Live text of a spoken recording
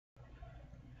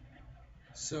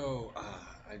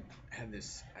I had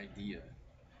this idea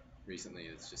recently.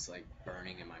 It's just like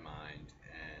burning in my mind,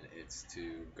 and it's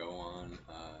to go on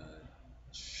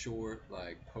a short,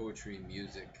 like poetry,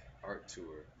 music, art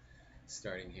tour,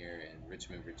 starting here in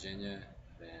Richmond, Virginia,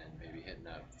 then maybe hitting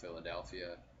up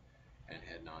Philadelphia, and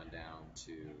heading on down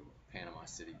to Panama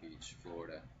City Beach,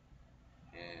 Florida.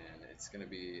 And it's gonna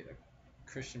be a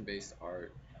Christian-based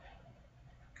art,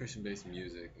 Christian-based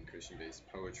music, and Christian-based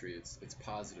poetry. It's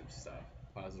positive stuff,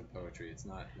 positive poetry. It's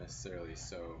not necessarily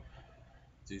so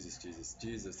Jesus, Jesus,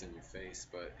 Jesus in your face,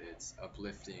 but it's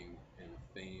uplifting and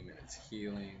theme, and it's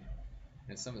healing, and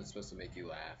it's something that's supposed to make you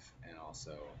laugh and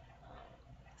also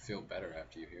feel better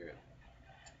after you hear it.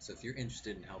 So if you're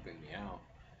interested in helping me out,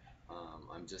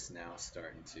 I'm just now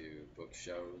starting to book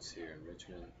shows here in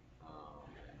Richmond,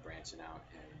 and branching out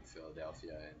in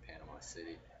Philadelphia and Panama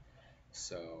City.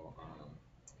 So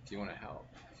if you want to help,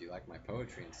 if you like my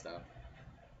poetry and stuff,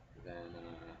 then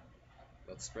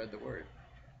let's spread the word.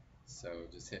 So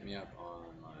just hit me up on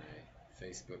my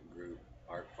Facebook group,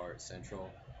 Art Fart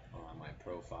Central, or on my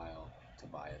profile,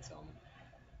 Tobiah TIllman,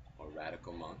 or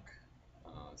Radical Monk.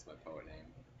 That's my poet name.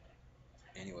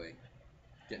 Anyway,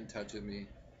 get in touch with me.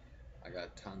 I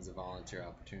got tons of volunteer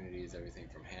opportunities, everything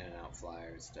from handing out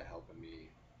flyers to helping me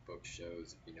book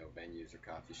shows, if you know venues or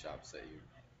coffee shops that you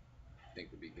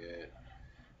think would be good.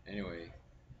 Anyway,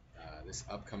 this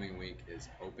upcoming week is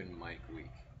open mic week.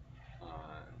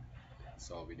 Uh,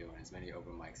 so I'll be doing as many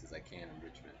open mics as I can in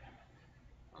Richmond,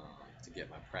 to get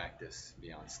my practice,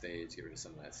 be on stage, get rid of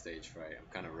some of that stage fright. I'm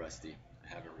kind of rusty.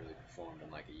 I haven't really performed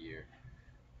in like a year,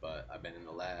 but I've been in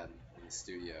the lab, in the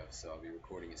studio, so I'll be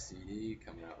recording a CD,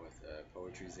 coming out with a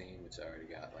poetry zine, which I already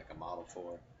got like a model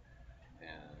for,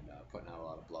 and putting out a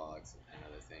lot of blogs and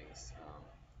other things,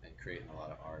 and creating a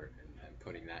lot of art, and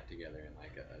putting that together in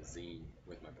like a zine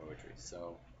with my poetry.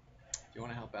 So if you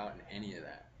want to help out in any of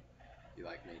that, if you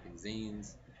like making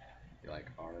zines, if you like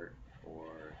art,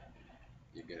 or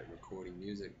you're good at recording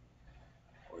music,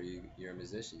 or you're a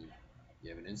musician, you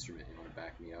have an instrument, you want to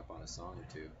back me up on a song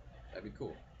or two, that'd be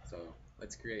cool. So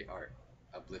let's create art,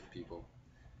 uplift people,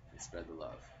 and spread the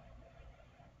love.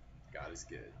 God is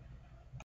good.